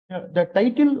The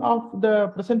title of the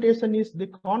presentation is the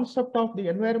concept of the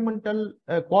environmental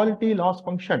quality loss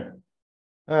function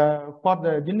for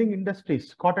the ginning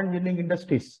industries, cotton ginning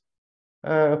industries,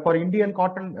 for Indian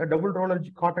cotton double roller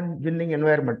cotton ginning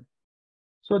environment.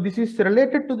 So this is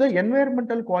related to the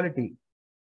environmental quality.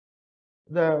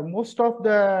 The most of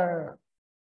the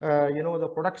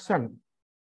the production,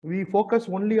 we focus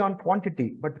only on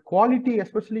quantity, but quality,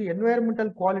 especially environmental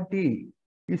quality,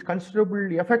 is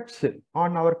considerable effects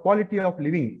on our quality of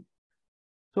living.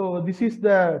 So this is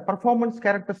the performance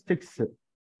characteristics. This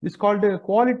is called a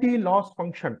quality loss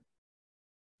function.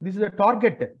 This is a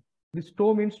target. This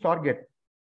tau means target.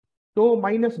 Tau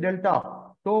minus delta,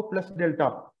 tau plus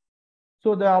delta.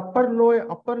 So the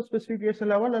upper specification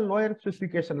level and lower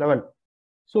specification level.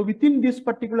 So within this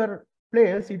particular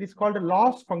place, it is called a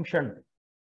loss function.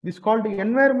 This is called the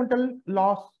environmental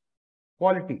loss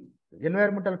quality,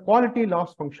 environmental quality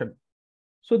loss function.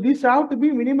 So these have to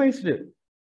be minimized.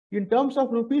 In terms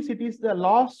of rupees, it is the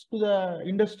loss to the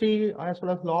industry as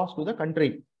well as loss to the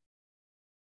country.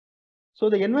 So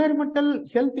the environmental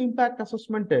health impact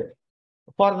assessment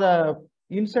for the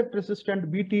insect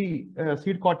resistant BT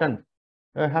seed cotton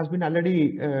has been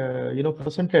already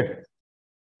presented.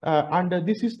 And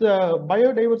this is the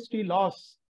biodiversity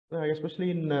loss,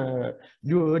 especially in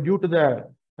due to the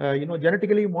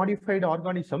genetically modified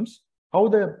organisms, how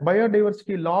the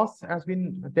biodiversity loss has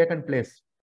been taken place.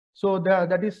 So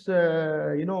that is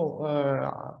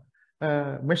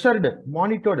measured,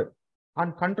 monitored,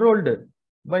 and controlled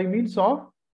by means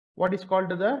of what is called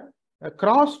the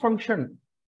cross-function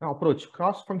approach,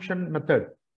 cross-function method.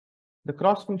 The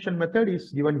cross-function method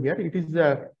is given here. It is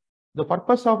the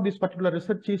purpose of this particular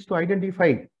research is to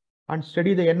identify and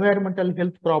study the environmental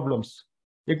health problems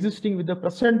existing with the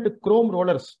present chrome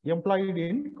rollers employed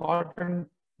in cotton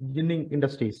ginning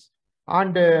industries,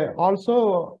 and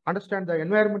also understand the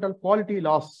environmental quality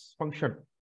loss function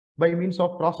by means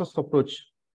of process approach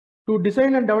to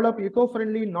design and develop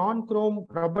eco-friendly non-chrome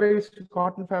rubberized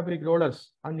cotton fabric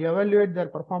rollers and evaluate their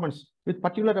performance with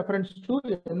particular reference to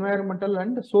environmental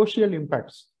and social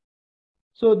impacts.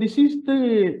 So this is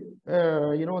the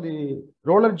the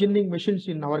roller ginning machines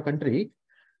in our country.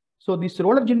 So this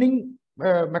roller ginning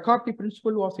McCarthy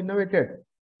principle was innovated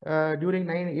during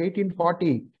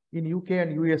 1840 in UK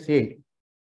and USA,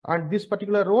 and this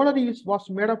particular roller was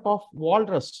made up of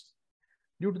walrus.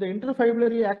 Due to the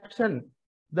interfibrillary action,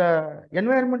 the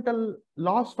environmental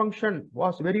loss function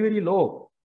was very, very low.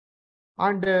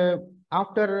 And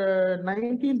after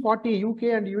 1940, UK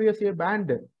and USA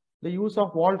banned the use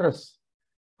of walrus,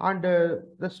 and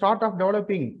the start of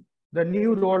developing the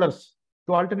new rollers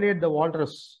to alternate the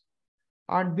walrus.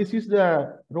 And this is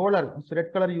the roller, this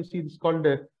red color you see, this is called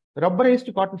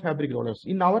rubberized cotton fabric rollers.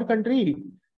 In our country,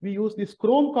 we use this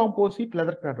chrome composite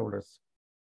leather clad rollers.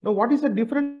 Now, what is the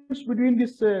difference between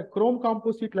this chrome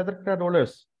composite leather clad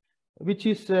rollers, which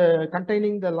is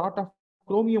containing a lot of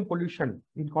chromium pollution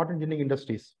in cotton ginning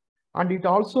industries, and it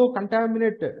also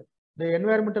contaminate the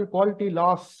environmental quality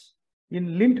loss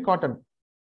in lint cotton.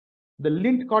 The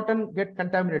lint cotton get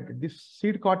contaminated, this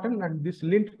seed cotton and this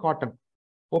lint cotton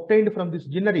obtained from these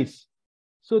ginneries.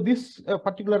 So this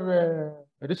particular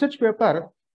research paper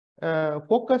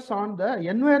focus on the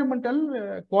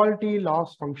environmental quality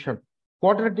loss function,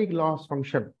 quadratic loss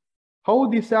function. How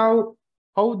this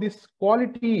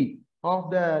quality of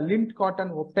the lint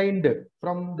cotton obtained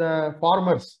from the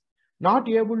farmers not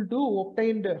able to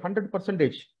obtain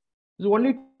 100%. So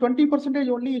only 20%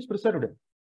 only is preserved.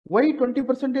 Why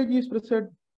 20% is preserved?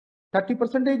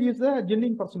 30% is the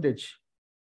ginning percentage,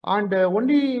 and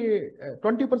only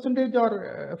 20%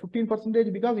 or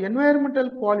 15% because environmental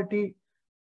quality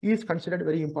is considered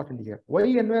very important here. Why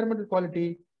environmental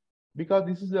quality? Because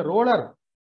this is the roller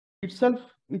itself,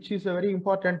 which is very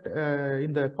important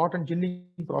in the cotton ginning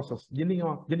process. Ginning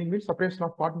means separation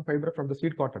of cotton fiber from the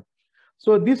seed cotton.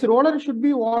 So this roller should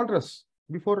be walrus.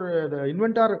 Before the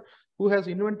inventor who has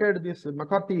invented this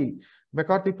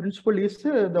McCarthy principle is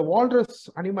the walrus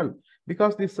animal,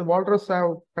 because this walrus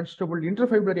have considerable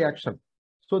interfibrillary action.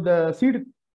 So the seed,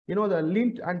 the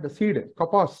lint and the seed,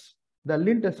 kapas, the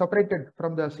lint is separated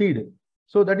from the seed.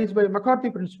 So that is by McCarthy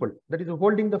principle, that is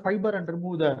holding the fiber and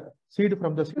remove the seed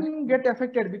from the seed. Get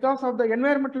affected because of the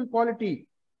environmental quality.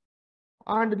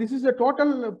 And this is the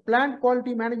total plant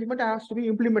quality management has to be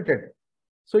implemented.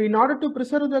 So in order to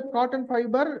preserve the cotton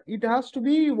fiber, it has to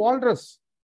be walrus.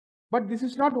 But this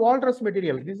is not walrus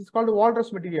material. This is called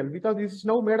walrus material because this is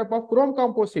now made up of chrome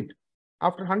composite.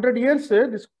 After 100 years,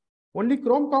 this only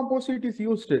chrome composite is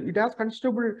used. It has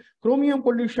considerable chromium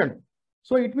pollution.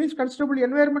 So it means considerable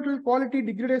environmental quality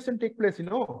degradation take place,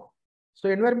 So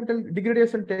environmental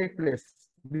degradation take place.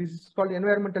 This is called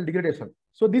environmental degradation.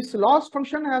 So this loss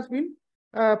function has been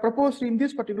proposed in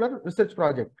this particular research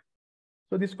project.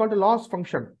 So this is called the loss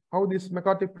function, how this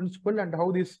McCarthy principle and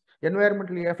how these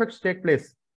environmental effects take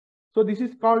place. So this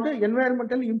is called the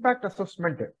environmental impact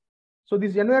assessment. So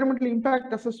this environmental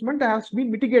impact assessment has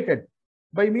been mitigated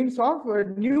by means of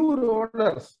new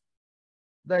rollers,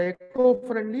 the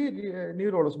eco-friendly new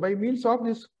rollers, by means of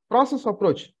this process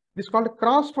approach. This is called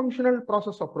cross-functional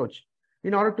process approach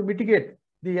in order to mitigate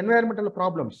the environmental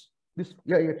problems. This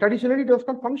traditionally it was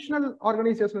called functional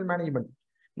organizational management.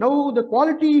 Now the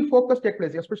quality focus takes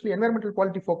place, especially environmental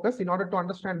quality focus, in order to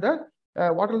understand the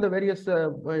what are the various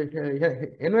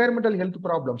environmental health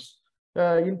problems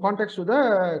in context to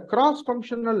the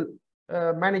cross-functional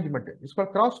management. It's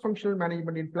called cross-functional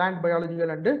management in plant biological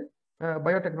and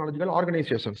biotechnological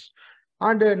organizations.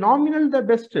 And nominal the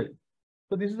best.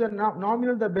 So this is a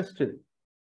nominal the best.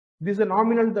 This is a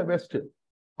nominal the best.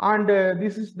 And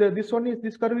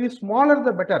this curve is smaller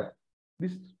the better.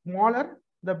 This smaller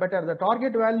the better. The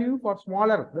target value for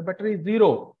smaller the better is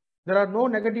 0. There are no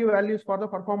negative values for the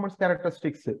performance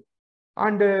characteristics.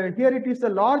 And here it is the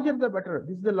larger the better.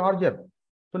 This is the larger.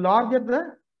 So larger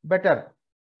the better.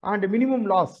 And minimum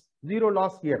loss, 0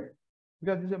 loss here.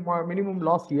 Because this is a minimum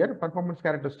loss here, performance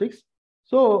characteristics.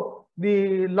 So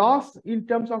the loss in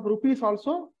terms of rupees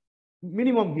also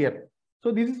minimum here.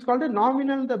 So this is called a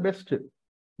nominal the best.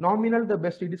 Nominal the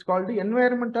best. It is called the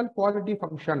environmental quality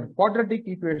function, quadratic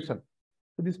equation.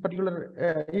 So this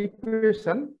particular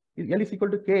equation is L is equal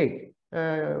to K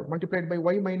multiplied by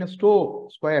Y minus tau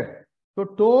squared. So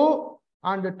tau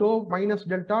and tau minus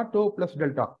delta, tau plus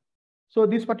delta. So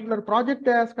this particular project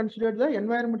has considered the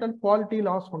environmental quality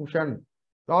loss function,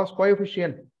 loss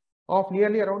coefficient of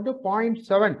nearly around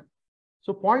 0.7.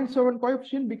 So 0.7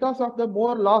 coefficient because of the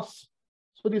more loss.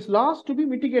 So this loss to be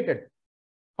mitigated.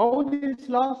 How this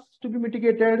loss to be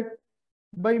mitigated?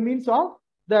 By means of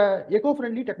the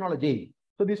eco-friendly technology.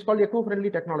 So this is called eco-friendly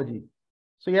technology.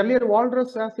 So earlier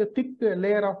walrus has a thick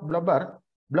layer of blubber.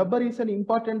 Blubber is an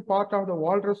important part of the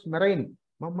walrus marine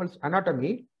mammal's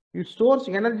anatomy. It stores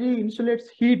energy, insulates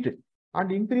heat,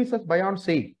 and increases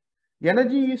buoyancy.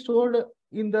 Energy is stored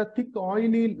in the thick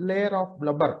oily layer of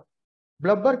blubber.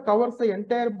 Blubber covers the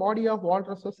entire body of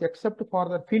walruses except for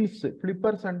the fins,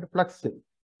 flippers, and flukes.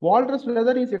 Walrus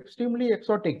leather is extremely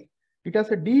exotic. It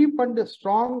has a deep and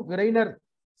strong grainer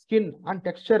skin and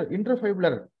texture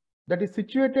interfibular that is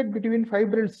situated between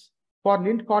fibrils for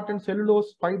lint cotton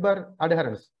cellulose fiber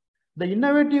adherence. The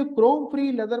innovative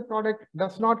chrome-free leather product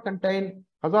does not contain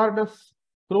hazardous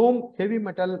chrome, heavy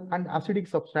metal, and acidic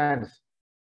substance.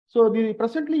 So the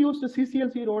presently used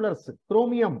CCLC rollers,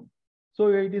 chromium. So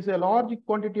it is a large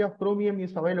quantity of chromium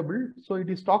is available. So it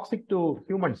is toxic to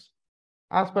humans.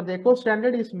 As per the eco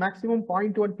standard is maximum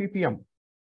 0.1 ppm.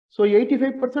 So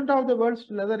 85% of the world's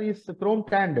leather is chrome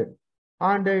tanned.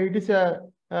 And it is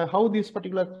how this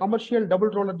particular commercial double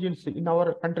roller jeans in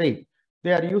our country,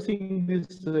 they are using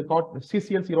this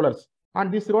CCLC rollers.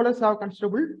 And these rollers have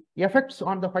considerable effects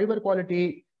on the fiber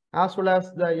quality as well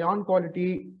as the yarn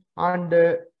quality.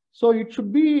 And so it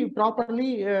should be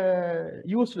properly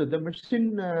used. The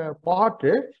machine part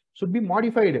should be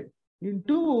modified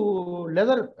into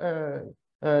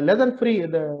leather free,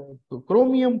 the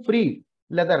chromium free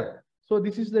leather. So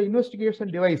this is the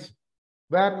investigation device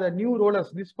where the new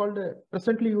rollers, this is called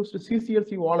presently used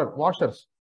CCLC washers,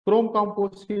 chrome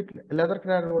composite leather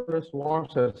clad rollers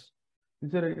washers.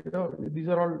 These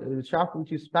are all shaft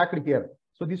which is packed here.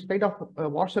 So this kind of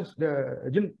washers,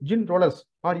 the gin rollers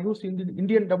are used in the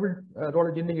Indian double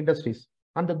roller ginning industries.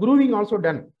 And the grooving also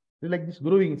done, like this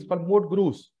grooving, it's called mode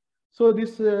grooves. So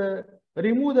this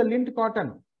remove the lint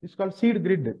cotton, it's called seed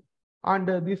grid. And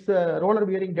this roller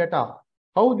bearing data,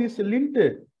 how this lint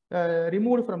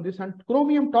removed from this, and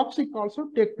chromium toxic also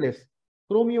take place.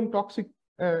 Chromium toxic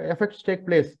effects take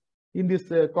place in this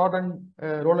cotton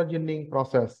roller ginning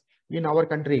process in our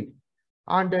country.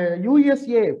 And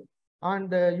USA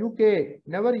and UK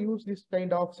never use this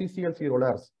kind of CCLC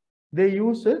rollers. They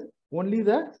use only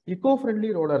the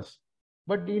eco-friendly rollers.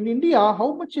 But in India,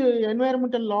 how much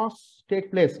environmental loss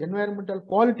take place? Environmental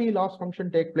quality loss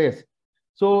function take place.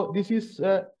 So this is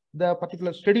the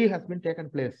particular study has been taken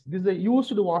place. This is a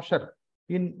used washer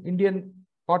in Indian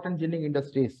cotton ginning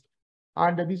industries.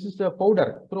 And this is a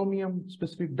powder, chromium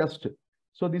specific dust.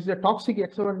 So this is a toxic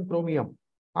excellent chromium.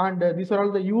 And these are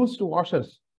all the used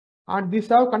washers. And these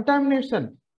have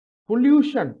contamination,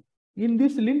 pollution in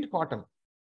this lint cotton.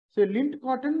 So lint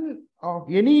cotton of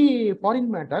any foreign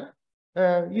matter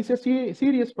is a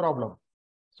serious problem.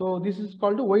 So this is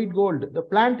called white gold, the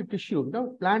plant tissue,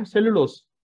 plant cellulose.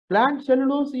 Plant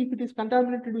cellulose, if it is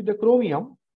contaminated with the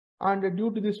chromium, and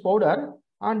due to this powder,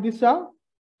 and this have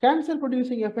cancer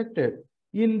producing effect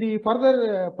in the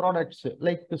further products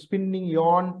like spinning,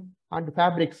 yarn and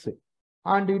fabrics,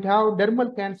 and it have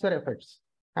dermal cancer effects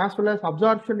as well as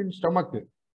absorption in stomach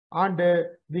and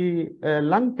the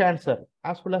lung cancer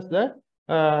as well as the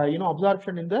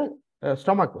absorption in the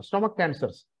stomach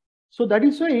cancers. So that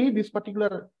is why this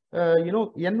particular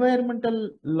environmental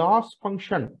loss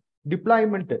function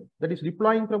deployment, that is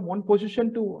deploying from one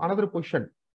position to another position,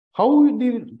 how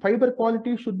the fiber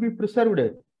quality should be preserved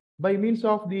by means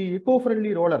of the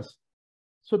eco-friendly rollers.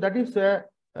 So that is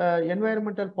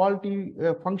environmental quality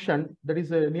function, that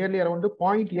is nearly around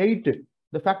 0.8.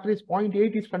 The factor is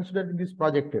 0.8 is considered in this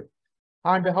project.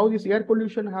 And how this air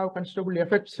pollution have considerable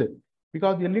effects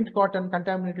because the lint cotton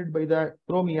contaminated by the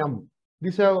chromium.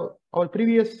 This our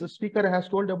previous speaker has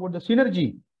told about the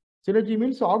synergy. Synergy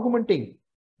means augmenting,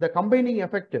 the combining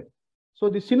effect. So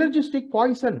the synergistic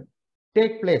poison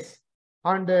take place,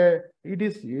 and it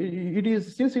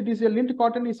is since it is a lint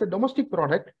cotton is a domestic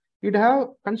product, it have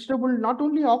considerable not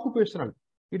only occupational,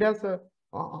 it has a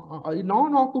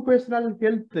non-occupational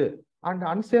health and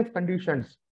unsafe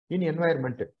conditions in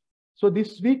environment. So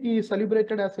this week is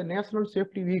celebrated as a National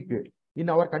Safety Week in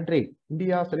our country.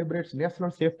 India celebrates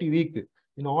National Safety Week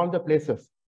in all the places.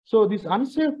 So these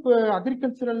unsafe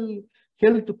agricultural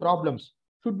health problems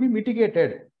should be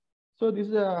mitigated. So this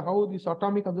is how this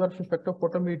atomic absorption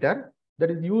spectrophotometer that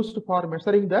is used for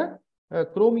measuring the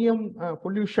chromium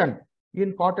pollution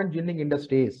in cotton ginning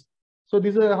industries. So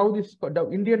this is how this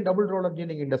Indian double roller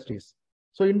ginning industries.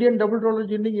 So Indian double roller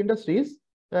ginning industries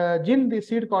gin the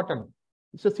seed cotton.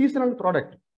 It's a seasonal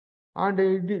product, and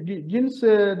gins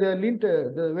the lint,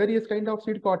 the various kind of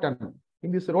seed cotton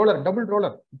in this roller, double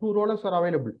roller. 2 rollers are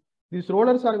available. These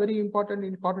rollers are very important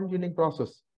in cotton ginning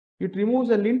process. It removes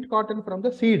the lint cotton from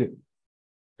the seed,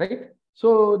 right?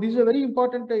 So this is a very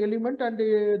important element, and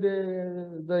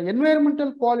the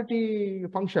environmental quality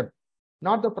function,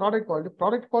 not the product quality.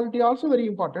 Product quality also very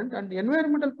important, and the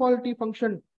environmental quality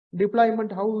function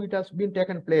deployment, how it has been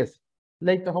taken place,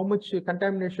 like how much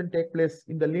contamination take place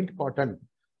in the lint cotton,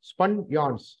 spun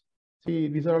yarns. See,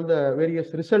 these are all the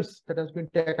various results that has been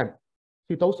taken.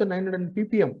 See, 1900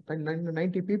 ppm,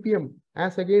 990 ppm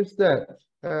as against the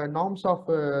norms of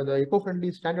the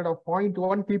eco-friendly standard of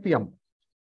 0.1 ppm.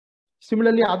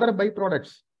 Similarly, other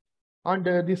byproducts, and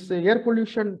this air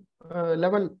pollution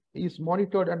level is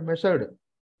monitored and measured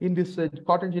in this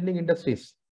cotton ginning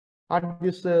industries. And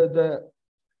this the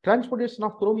transportation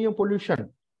of chromium pollution.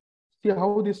 See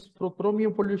how this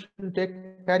chromium pollution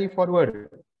carry forward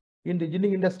in the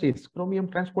ginning industries, chromium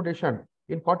transportation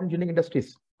in cotton ginning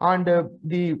industries, and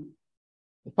the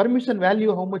permission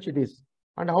value, how much it is,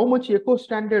 and how much eco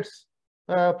standards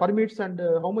permits, and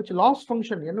how much loss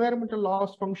function, environmental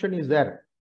loss function is there.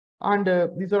 And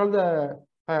these are all the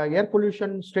air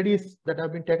pollution studies that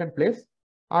have been taken place,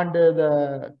 and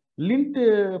the lint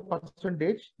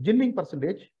percentage, ginning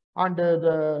percentage, and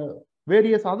the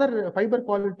various other fiber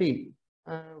quality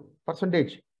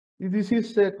percentage. This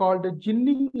is called a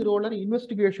ginning roller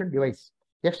investigation device,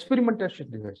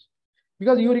 experimentation device,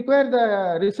 because you require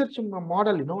the research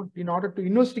model, in order to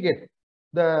investigate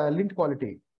the lint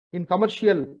quality in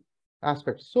commercial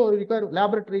aspects. So you require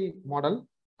laboratory model,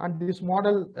 and this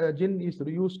model gin is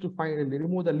used to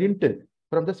remove the lint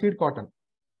from the seed cotton.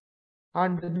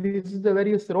 And this is the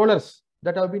various rollers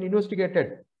that have been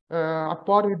investigated at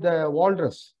par with the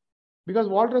walrus, because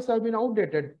walrus have been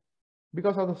outdated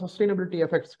because of the sustainability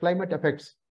effects, climate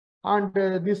effects. And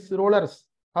these rollers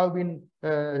have been,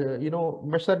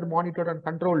 measured, monitored, and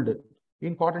controlled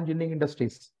in cotton ginning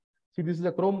industries. See, this is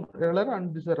a chrome roller,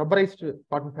 and this is a rubberized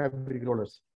cotton fabric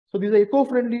rollers. So this is a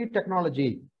eco-friendly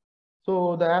technology.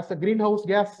 So as the greenhouse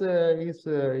gas is,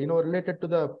 related to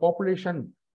the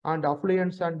population and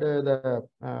affluence and the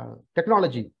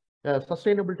technology,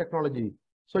 sustainable technology.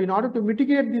 So in order to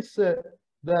mitigate this,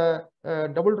 the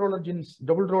double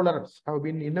rollers have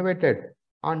been innovated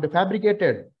and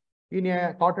fabricated in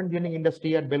a cotton ginning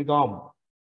industry at Belgaum.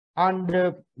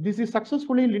 And this is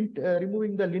successfully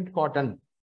removing the lint cotton,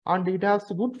 and it has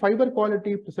good fiber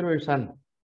quality preservation.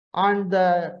 And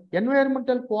the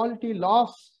environmental quality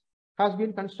loss has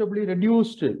been considerably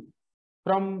reduced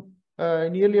from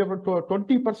nearly about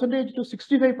 20% to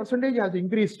 65% has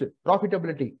increased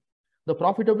profitability. The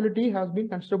profitability has been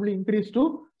considerably increased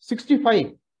to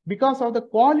 65 because of the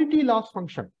quality loss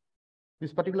function.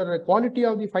 This particular quality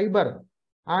of the fiber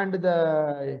and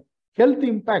the health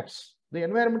impacts, the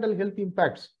environmental health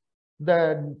impacts,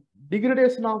 the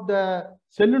degradation of the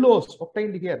cellulose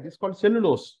obtained here. This is called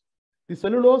cellulose. The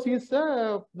cellulose is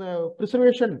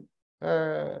preservation,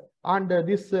 and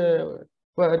this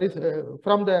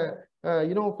from the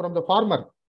from the farmer.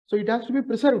 So it has to be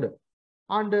preserved.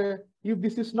 And if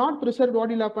this is not preserved, what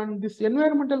will happen? This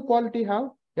environmental quality have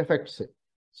effects.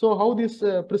 So how this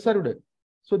preserved?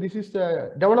 So this is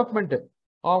the development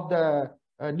of the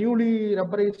newly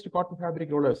rubberized cotton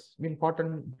fabric rollers,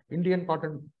 Indian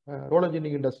cotton roller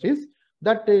ginning industries,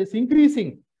 that is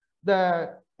increasing the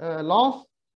loss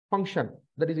function,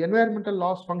 that is environmental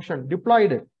loss function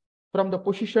deployed from the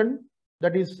position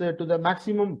that is to the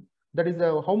maximum, that is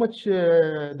how much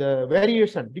the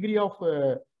variation, degree of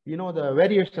the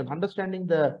variation, understanding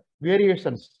the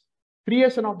variations,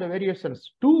 creation of the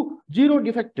variations to zero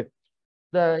defect.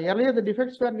 Earlier the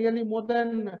defects were nearly more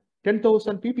than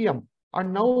 10,000 ppm,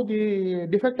 and now the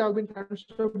defect have been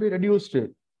considerably reduced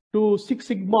to 6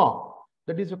 sigma.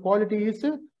 That is, the quality is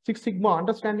 6 sigma,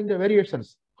 understanding the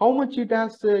variations. How much it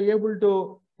has able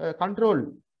to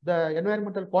control the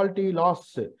environmental quality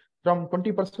loss from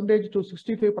 20% to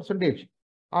 65%.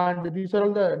 And these are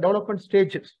all the development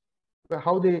stages,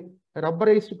 how the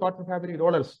rubberized cotton fabric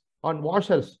rollers on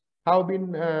washers have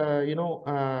been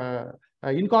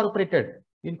incorporated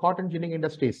in cotton ginning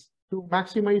industries to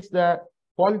maximize the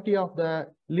quality of the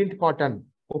lint cotton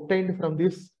obtained from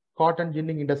these cotton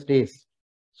ginning industries.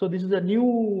 So this is a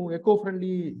new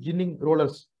eco-friendly ginning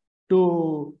rollers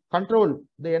to control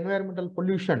the environmental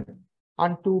pollution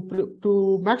and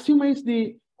to maximize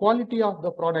the quality of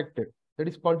the product, that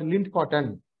is called lint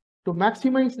cotton, to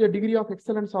maximize the degree of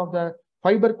excellence of the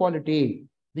fiber quality,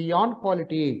 the yarn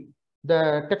quality,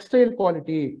 the textile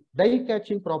quality, dye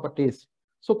catching properties.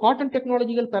 So cotton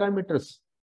technological parameters.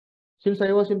 Since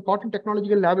I was in cotton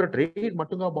technological laboratory in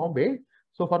Matunga, Bombay,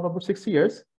 so for about 6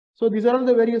 years. So these are all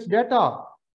the various data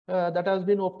that has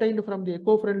been obtained from the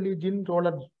eco-friendly gin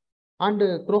roller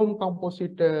and chrome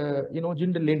composite,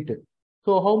 ginned lint.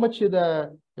 So how much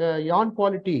the yarn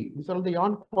quality, these are all the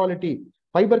yarn quality,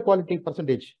 fiber quality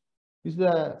percentage. This is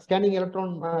the scanning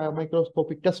electron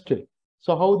microscopic test.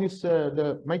 So how this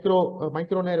the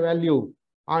micronair value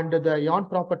and the yarn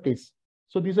properties.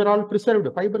 So these are all preserved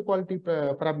fiber quality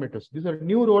parameters. These are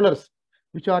new rollers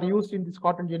which are used in these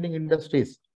cotton ginning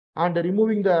industries, and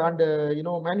removing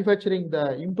the manufacturing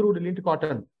the improved lint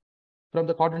cotton from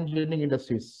the cotton ginning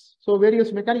industries. So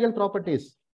various mechanical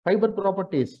properties, fiber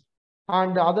properties,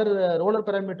 and other roller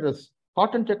parameters,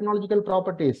 cotton technological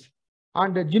properties,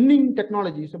 and ginning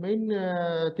technology. So main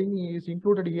thing is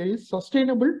included here is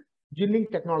sustainable ginning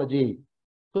technology.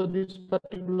 So this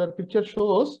particular picture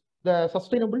shows the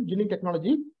sustainable ginning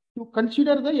technology to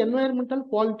consider the environmental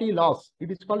quality loss. It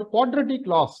is called quadratic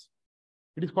loss.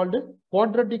 It is called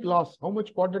quadratic loss. How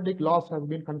much quadratic loss has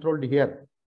been controlled here?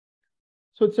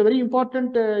 So it's a very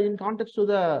important in context to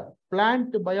the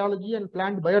plant biology and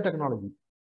plant biotechnology.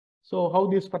 So how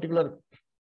this particular,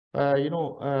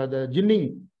 the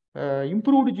ginning,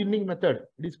 improved ginning method,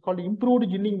 it is called improved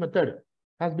ginning method,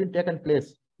 has been taken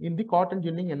place in the cotton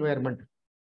ginning environment,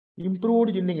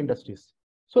 improved ginning industries.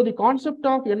 So the concept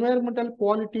of environmental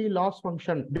quality loss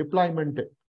function deployment.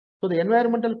 So the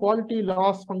environmental quality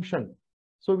loss function.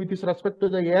 So with respect to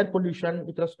the air pollution,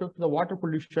 with respect to the water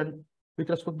pollution, with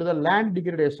respect to the land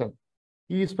degradation,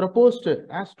 is proposed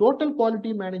as total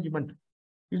quality management.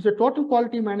 It's a total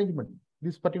quality management.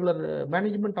 This particular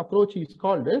management approach is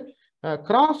called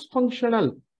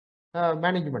cross-functional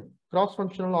management,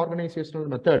 cross-functional organizational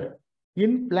method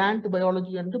in plant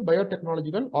biology and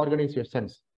biotechnological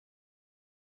organizations.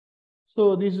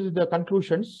 So this is the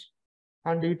conclusions,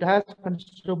 and it has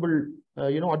considerable,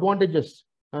 advantages.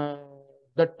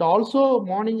 That also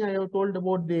morning I have told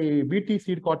about the BT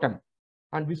seed cotton,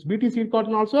 and this BT seed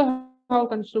cotton also have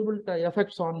considerable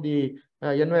effects on the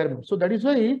environment. So that is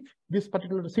why this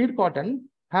particular seed cotton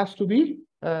has to be,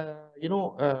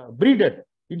 breeded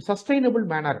in sustainable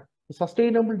manner,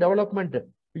 sustainable development,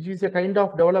 which is a kind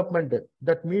of development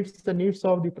that meets the needs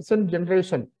of the present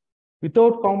generation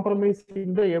without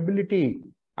compromising the ability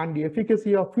and the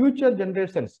efficacy of future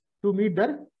generations to meet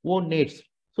their own needs.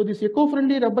 So this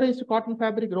eco-friendly rubberized cotton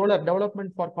fabric roller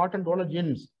development for cotton roller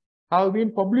gins have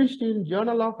been published in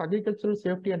Journal of Agricultural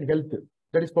Safety and Health,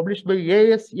 that is published by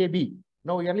ASAB.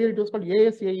 Now earlier it was called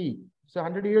ASAE. It's a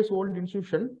 100 years old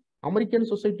institution, American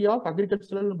Society of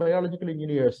Agricultural and Biological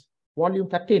Engineers, volume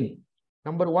 13,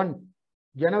 number 1,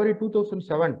 January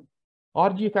 2007.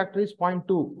 RG factor is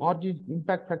 0.2, RG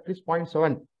impact factor is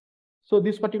 0.7. So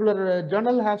this particular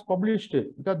journal has published,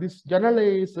 because this journal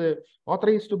is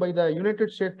authorized by the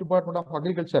United States Department of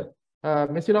Agriculture,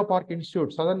 Mesilla Park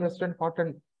Institute, Southern Western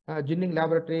Cotton Ginning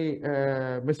Laboratory,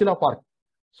 Mesilla Park.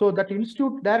 So that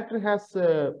institute director has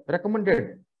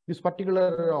recommended this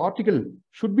particular article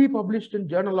should be published in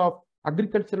Journal of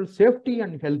Agricultural Safety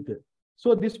and Health.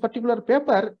 So this particular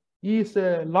paper is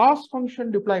loss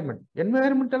function deployment,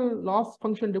 environmental loss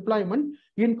function deployment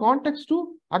in context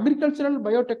to agricultural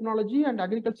biotechnology and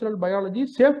agricultural biology,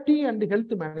 safety and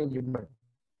health management.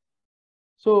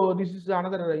 So this is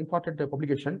another important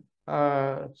publication.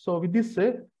 So with this,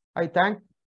 I thank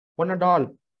one and all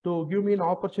to give me an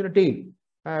opportunity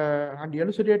and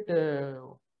elucidate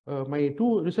my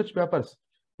 2 research papers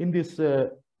in this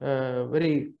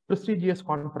very prestigious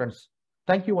conference.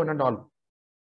 Thank you one and all.